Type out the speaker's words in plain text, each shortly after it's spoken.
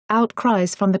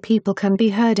Outcries from the people can be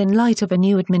heard in light of a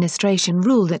new administration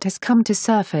rule that has come to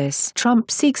surface.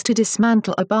 Trump seeks to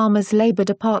dismantle Obama's Labor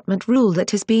Department rule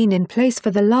that has been in place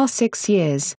for the last 6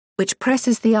 years, which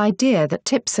presses the idea that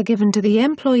tips are given to the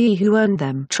employee who earned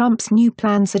them. Trump's new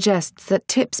plan suggests that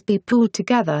tips be pooled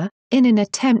together, in an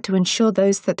attempt to ensure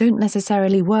those that don't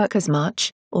necessarily work as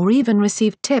much, or even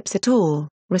receive tips at all,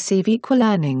 receive equal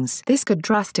earnings. This could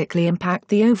drastically impact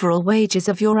the overall wages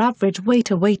of your average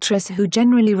waiter or waitress who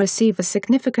generally receive a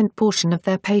significant portion of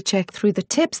their paycheck through the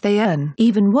tips they earn.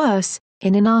 Even worse,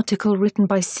 in an article written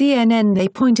by CNN they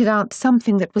pointed out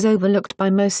something that was overlooked by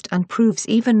most and proves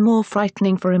even more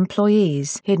frightening for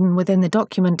employees. Hidden within the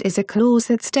document is a clause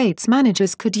that states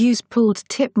managers could use pooled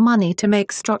tip money to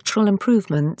make structural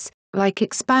improvements, like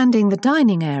expanding the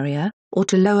dining area, or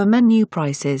to lower menu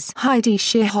prices. Heidi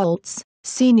Shierholz,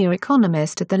 senior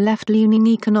economist at the left-leaning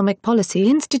Economic Policy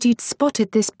Institute,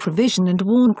 spotted this provision and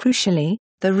warned, crucially,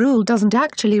 the rule doesn't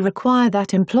actually require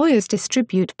that employers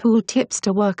distribute pooled tips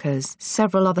to workers.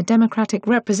 Several other Democratic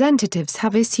representatives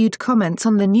have issued comments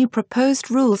on the new proposed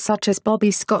rule, such as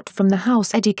Bobby Scott from the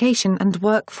House Education and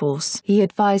Workforce. He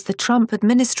advised the Trump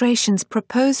administration's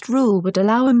proposed rule would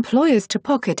allow employers to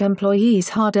pocket employees'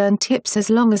 hard-earned tips as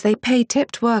long as they pay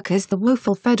tipped workers the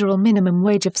woeful federal minimum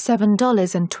wage of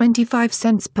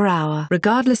 $7.25 per hour.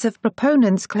 Regardless of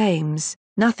proponents' claims,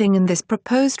 nothing in this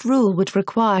proposed rule would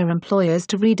require employers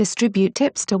to redistribute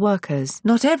tips to workers.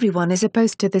 Not everyone is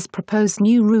opposed to this proposed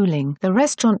new ruling. The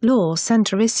Restaurant Law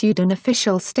Center issued an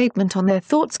official statement on their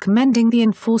thoughts commending the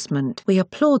enforcement. "We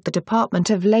applaud the Department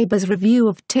of Labor's review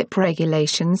of tip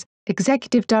regulations,"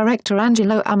 Executive Director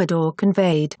Angelo Amador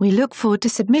conveyed. "We look forward to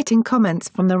submitting comments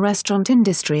from the restaurant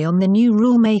industry on the new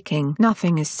rulemaking."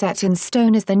 Nothing is set in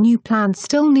stone as the new plan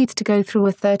still needs to go through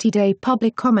a 30-day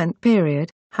public comment period.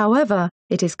 However,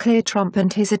 it is clear Trump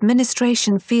and his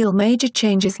administration feel major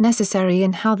changes necessary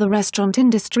in how the restaurant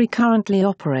industry currently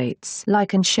operates.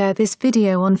 Like and share this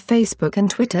video on Facebook and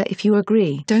Twitter if you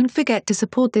agree. Don't forget to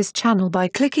support this channel by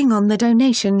clicking on the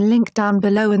donation link down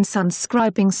below and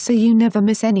subscribing so you never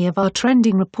miss any of our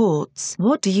trending reports.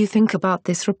 What do you think about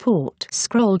this report?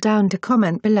 Scroll down to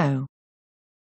comment below.